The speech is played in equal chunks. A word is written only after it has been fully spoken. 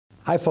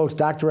Hi folks,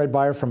 Dr. Ed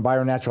Beyer from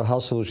Beyer Natural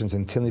Health Solutions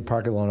in Tinley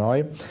Park,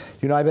 Illinois.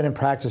 You know, I've been in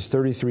practice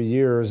 33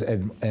 years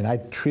and I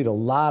treat a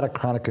lot of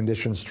chronic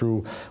conditions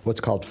through what's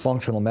called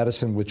functional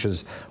medicine, which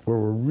is where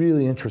we're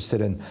really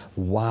interested in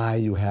why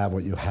you have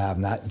what you have,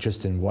 not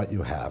just in what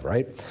you have,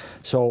 right?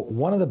 So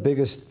one of the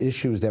biggest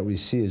issues that we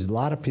see is a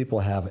lot of people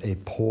have a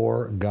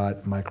poor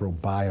gut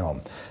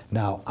microbiome.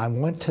 Now, I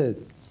want to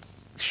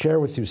share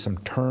with you some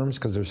terms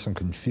because there's some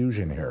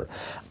confusion here.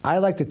 I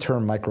like the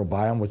term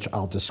microbiome, which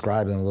I'll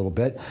describe in a little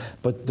bit,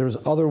 but there's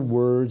other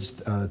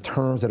words,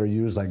 terms that are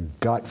used like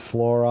gut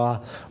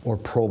flora or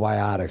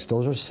probiotics.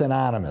 Those are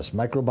synonymous,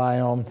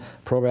 microbiome,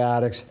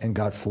 probiotics, and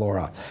gut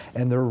flora,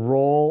 and their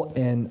role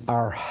in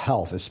our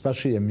health,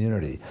 especially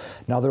immunity.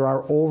 Now, there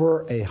are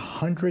over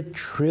 100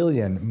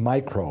 trillion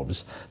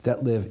microbes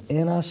that live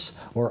in us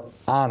or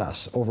on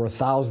us, over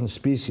 1,000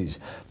 species,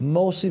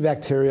 mostly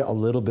bacteria, a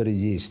little bit of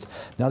yeast.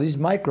 Now, these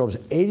microbes,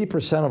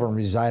 80% of them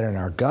reside in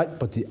our gut,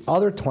 but the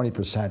other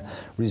 20%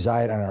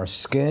 reside on our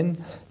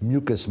skin,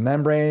 mucous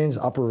membranes,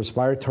 upper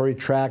respiratory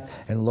tract,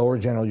 and lower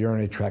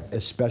genital-urinary tract,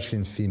 especially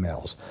in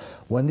females.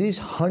 When these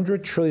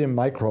 100 trillion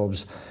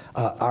microbes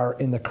are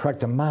in the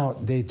correct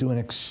amount, they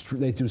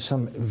do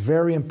some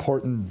very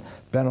important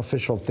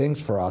beneficial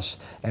things for us,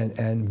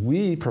 and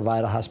we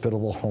provide a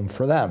hospitable home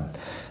for them.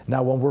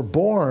 Now, when we're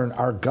born,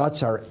 our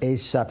guts are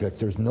aseptic.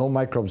 There's no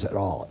microbes at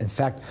all. In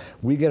fact,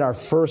 we get our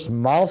first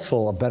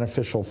mouthful of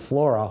beneficial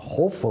flora,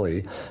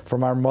 hopefully,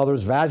 from our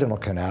mother's vaginal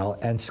canal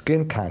and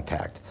skin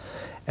contact.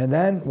 And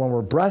then when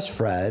we're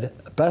breastfed,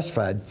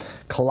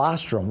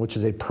 colostrum, which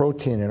is a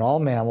protein in all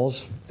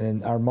mammals,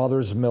 in our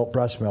mother's milk,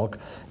 breast milk,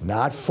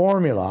 not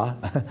formula,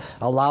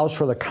 allows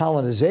for the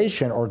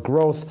colonization or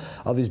growth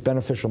of these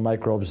beneficial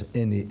microbes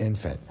in the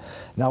infant.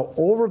 Now,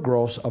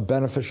 overgrowths of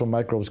beneficial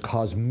microbes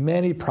cause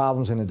many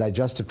problems in the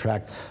digestive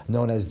tract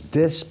known as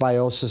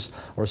dysbiosis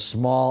or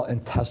small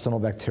intestinal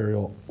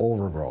bacterial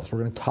overgrowth. We're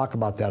going to talk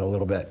about that a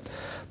little bit.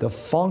 The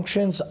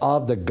functions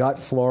of the gut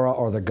flora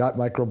or the gut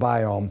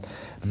microbiome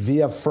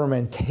via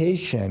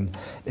fermentation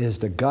is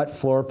the gut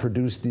flora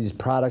produce these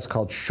products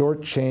called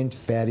short-chain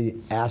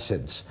fatty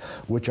acids,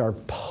 which are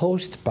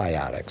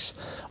postbiotics,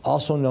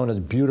 also known as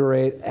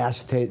butyrate,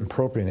 acetate, and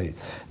propionate.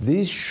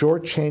 These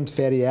short-chain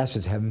fatty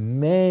acids have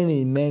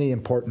many, many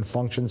important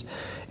functions,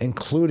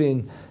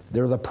 including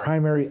they're the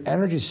primary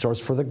energy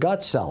source for the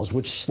gut cells,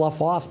 which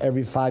slough off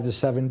every 5 to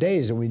 7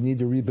 days, and we need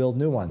to rebuild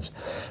new ones.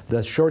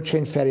 The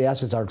short-chain fatty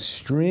acids are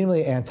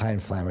extremely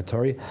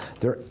anti-inflammatory.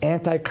 They're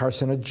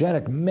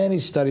anti-carcinogenic. Many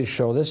studies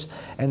show this,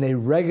 and they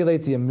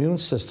regulate the immune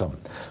system.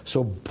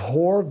 So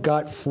poor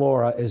gut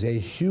flora is a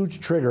huge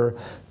trigger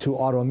to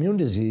autoimmune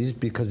disease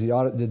because the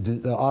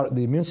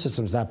immune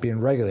system is not being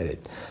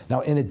regulated.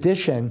 Now, in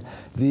addition,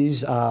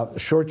 these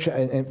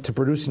to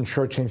producing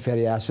short-chain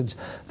fatty acids,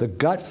 the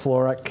gut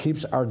flora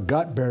keeps our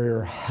gut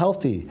barrier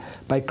healthy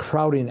by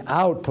crowding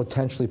out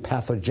potentially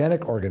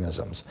pathogenic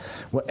organisms.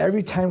 Well,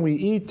 every time we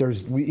eat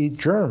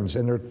germs,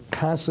 and they're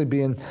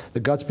constantly the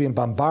gut's being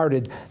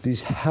bombarded.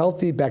 These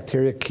healthy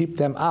bacteria keep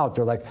them out.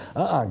 They're like,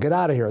 get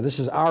out of here. This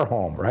is our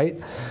home,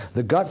 right?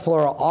 The gut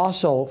flora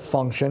also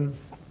function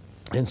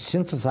in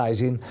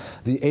synthesizing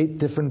the 8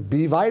 different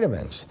B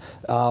vitamins.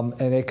 And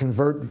they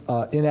convert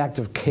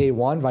inactive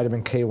K1,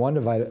 vitamin K1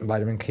 to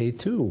vitamin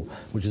K2,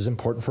 which is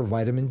important for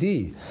vitamin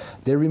D.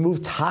 They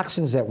remove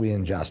toxins that we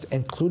ingest,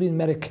 including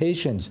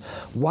medications.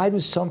 Why do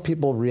some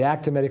people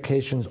react to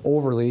medications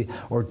overly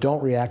or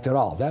don't react at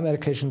all? That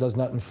medication does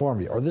nothing for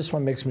me, or this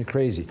one makes me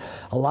crazy.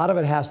 A lot of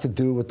it has to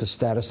do with the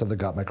status of the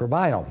gut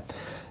microbiome.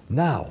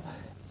 Now,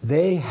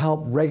 they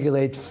help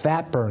regulate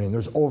fat burning.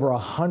 There's over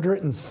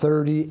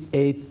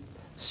 138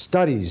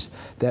 studies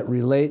that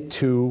relate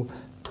to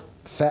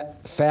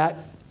fat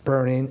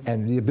burning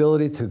and the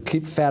ability to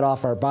keep fat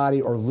off our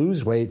body or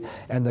lose weight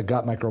and the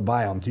gut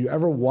microbiome. Do you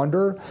ever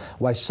wonder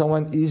why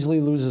someone easily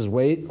loses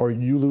weight, or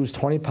you lose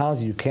 20 pounds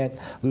and you can't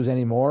lose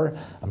any more?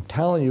 I'm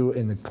telling you,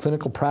 in the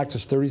clinical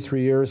practice,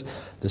 33 years,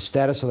 the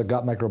status of the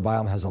gut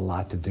microbiome has a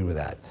lot to do with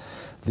that.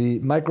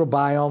 The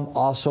microbiome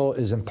also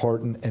is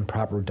important in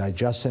proper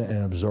digestion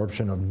and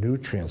absorption of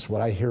nutrients.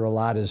 What I hear a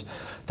lot is,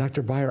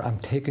 Dr. Beyer, I'm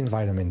taking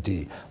vitamin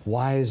D.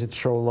 Why is it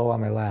so low on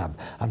my lab?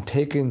 I'm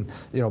taking,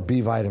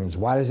 B vitamins.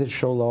 Why does it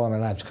show low on my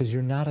labs? Because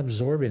you're not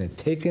absorbing it.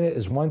 Taking it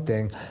is one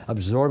thing,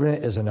 absorbing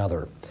it is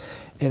another.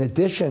 In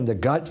addition, the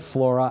gut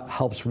flora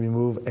helps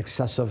remove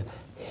excessive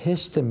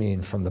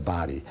histamine from the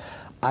body.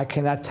 I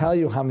cannot tell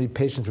you how many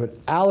patients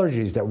with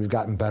allergies that we've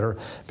gotten better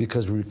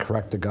because we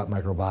correct the gut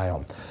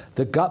microbiome.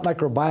 The gut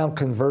microbiome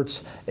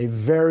converts a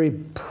very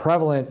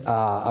prevalent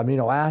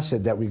amino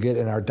acid that we get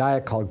in our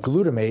diet called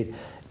glutamate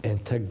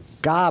into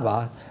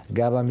GABA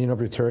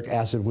aminobutyric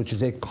acid, which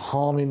is a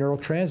calming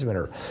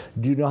neurotransmitter.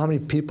 Do you know how many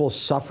people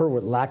suffer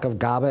with lack of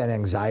GABA and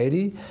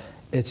anxiety?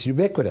 It's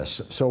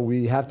ubiquitous. So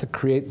we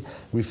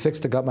fix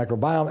the gut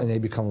microbiome and they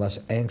become less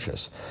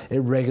anxious. It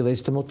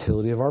regulates the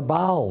motility of our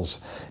bowels.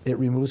 It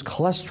removes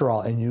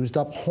cholesterol and used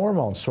up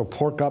hormones. So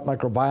poor gut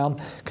microbiome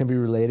can be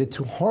related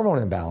to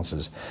hormone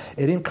imbalances.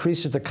 It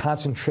increases the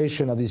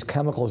concentration of these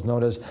chemicals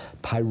known as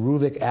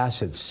pyruvic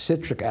acid,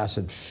 citric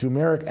acid,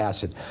 fumaric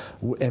acid,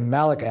 and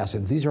malic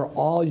acid. These are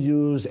all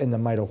used in the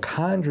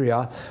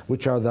mitochondria,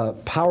 which are the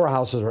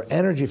powerhouses or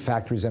energy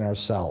factories in our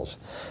cells.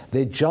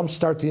 They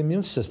jumpstart the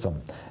immune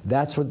system.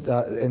 That's what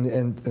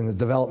in the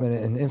development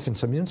in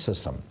infants' immune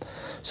system.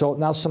 So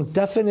now some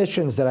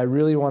definitions that I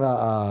really want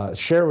to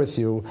share with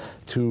you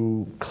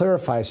to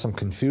clarify some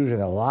confusion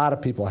that a lot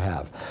of people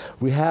have.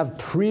 We have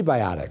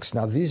prebiotics.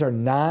 Now these are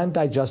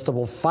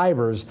non-digestible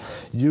fibers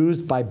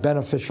used by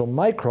beneficial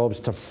microbes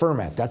to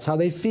ferment. That's how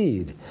they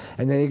feed.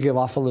 And then you give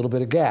off a little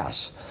bit of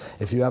gas.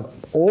 If you have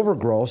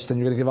overgrowths, then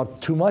you're going to give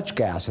up too much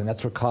gas, and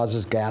that's what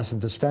causes gas and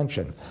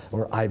distension,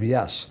 or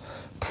IBS.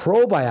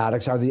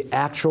 Probiotics are the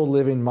actual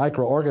living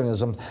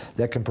microorganisms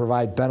that can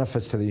provide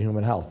benefits to the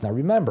human health. Now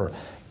remember,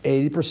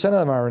 80% of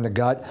them are in the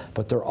gut,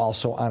 but they're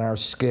also on our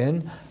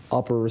skin,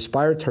 upper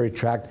respiratory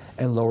tract,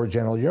 and lower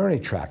genital-urinary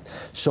tract.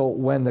 So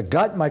when the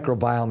gut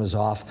microbiome is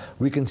off,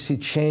 we can see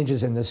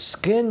changes in the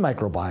skin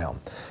microbiome,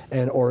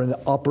 or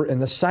in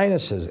the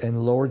sinuses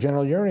and lower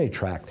genital-urinary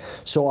tract.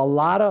 So a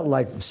lot of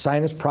like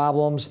sinus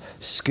problems,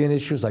 skin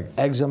issues like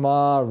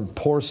eczema,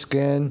 poor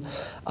skin,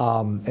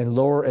 and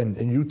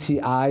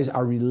UTIs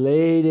are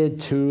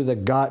related to the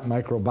gut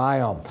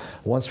microbiome.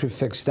 Once we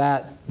fix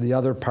that, the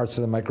other parts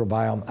of the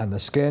microbiome on the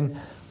skin,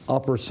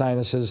 upper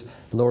sinuses,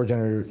 lower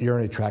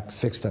genital-urinary tract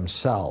fix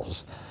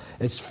themselves.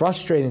 It's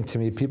frustrating to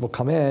me. People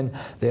come in,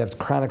 they have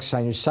chronic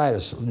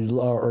sinusitis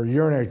or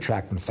urinary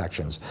tract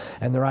infections,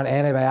 and they're on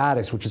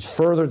antibiotics, which is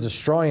further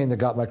destroying the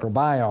gut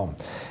microbiome.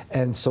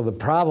 And so the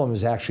problem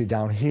is actually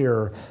down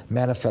here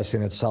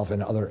manifesting itself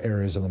in other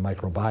areas of the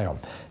microbiome.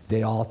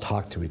 They all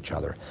talk to each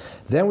other.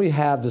 Then we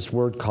have this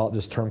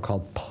term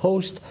called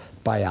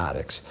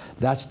postbiotics.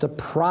 That's the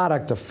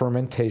product of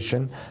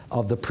fermentation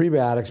of the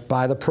prebiotics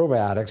by the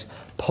probiotics.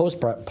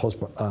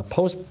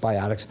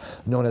 Postbiotics,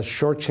 known as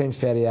short-chain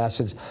fatty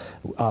acids,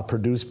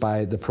 produced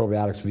by the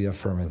probiotics via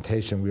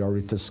fermentation. We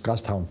already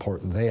discussed how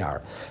important they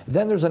are.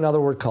 Then there's another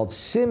word called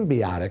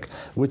symbiotic,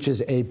 which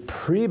is a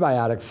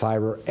prebiotic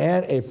fiber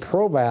and a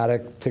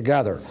probiotic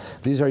together.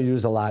 These are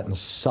used a lot in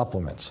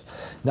supplements.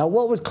 Now,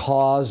 what would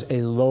cause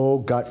a low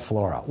gut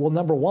flora? Well,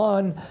 number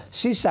one,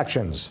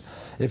 C-sections.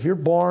 If you're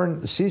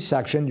born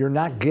C-section, you're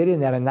not getting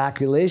that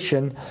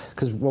inoculation,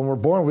 because when we're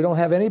born, we don't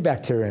have any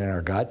bacteria in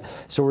our gut,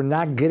 so we're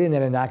not getting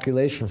that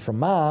inoculation from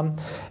mom.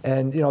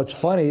 And it's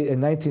funny, in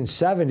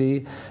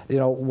 1970,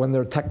 when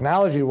their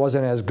technology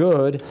wasn't as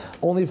good,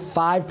 only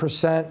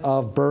 5%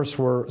 of births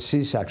were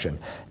C-section.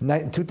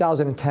 In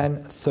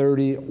 2010,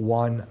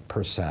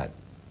 31%.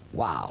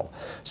 Wow.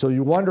 So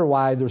you wonder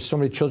why there's so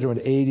many children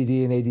with ADD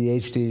and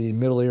ADHD,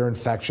 middle ear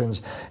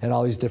infections, and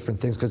all these different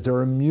things, because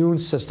their immune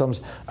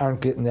systems aren't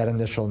getting that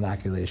initial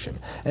inoculation.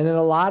 And then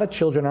a lot of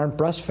children aren't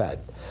breastfed.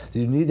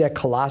 You need that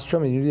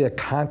colostrum, and you need that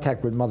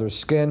contact with mother's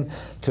skin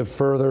to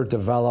further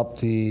develop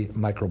the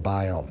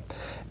microbiome.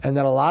 And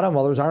then a lot of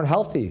mothers aren't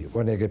healthy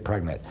when they get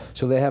pregnant.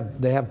 So they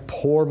have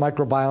poor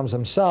microbiomes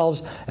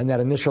themselves, and that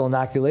initial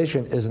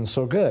inoculation isn't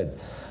so good.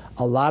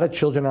 A lot of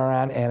children are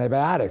on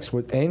antibiotics.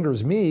 What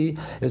angers me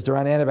is they're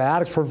on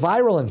antibiotics for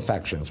viral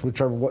infections,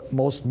 which are what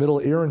most middle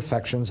ear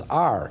infections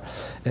are.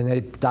 And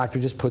the doctor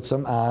just puts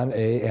them on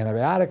an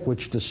antibiotic,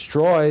 which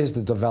destroys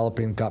the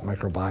developing gut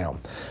microbiome.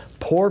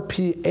 Poor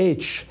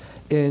pH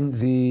in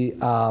the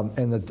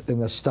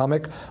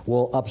stomach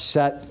will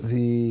upset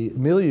the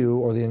milieu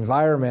or the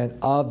environment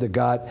of the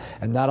gut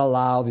and not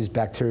allow these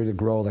bacteria to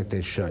grow like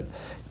they should.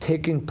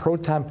 Taking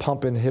proton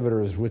pump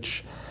inhibitors,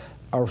 which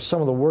are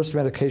some of the worst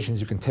medications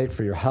you can take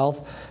for your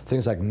health,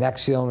 things like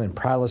Nexium and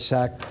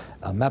Prilosec,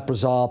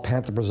 Meprazole,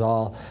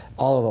 Pantoprazole,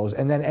 all of those.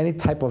 And then any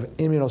type of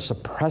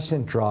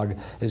immunosuppressant drug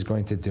is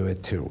going to do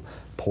it too.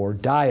 Poor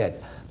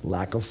diet,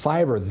 lack of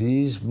fiber.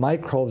 These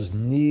microbes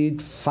need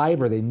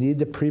fiber. They need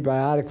the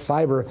prebiotic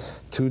fiber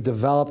to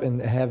develop and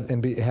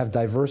have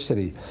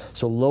diversity.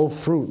 So low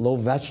fruit, low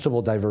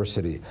vegetable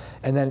diversity.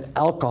 And then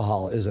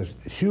alcohol is a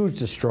huge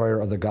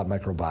destroyer of the gut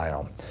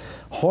microbiome.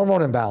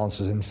 Hormone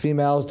imbalances. In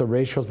females, the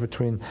ratios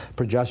between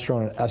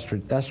progesterone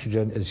and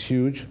estrogen is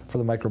huge for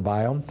the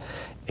microbiome.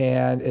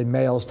 And in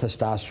males,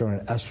 testosterone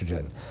and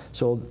estrogen.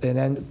 And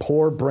then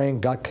poor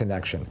brain-gut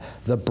connection.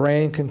 The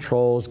brain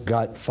controls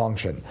gut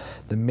function.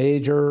 The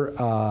major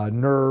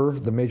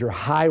nerve, the major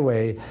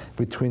highway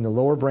between the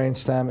lower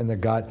brainstem and the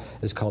gut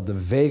is called the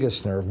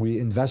vagus nerve. We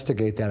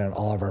investigate that in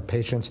all of our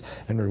patients,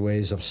 and there are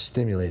ways of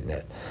stimulating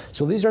it.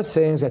 So these are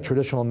things that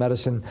traditional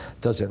medicine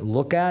doesn't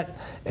look at,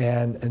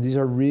 and these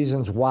are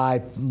reasons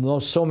why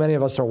so many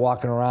of us are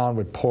walking around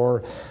with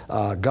poor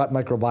gut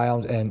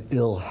microbiomes and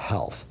ill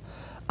health.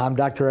 I'm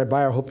Dr. Ed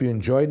Beyer. I hope you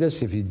enjoyed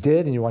this. If you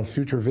did and you want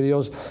future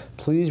videos,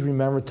 please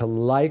remember to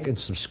like and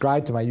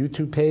subscribe to my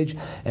YouTube page.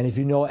 And if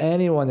you know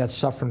anyone that's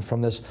suffering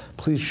from this,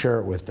 please share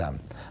it with them.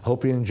 I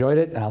hope you enjoyed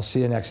it, and I'll see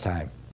you next time.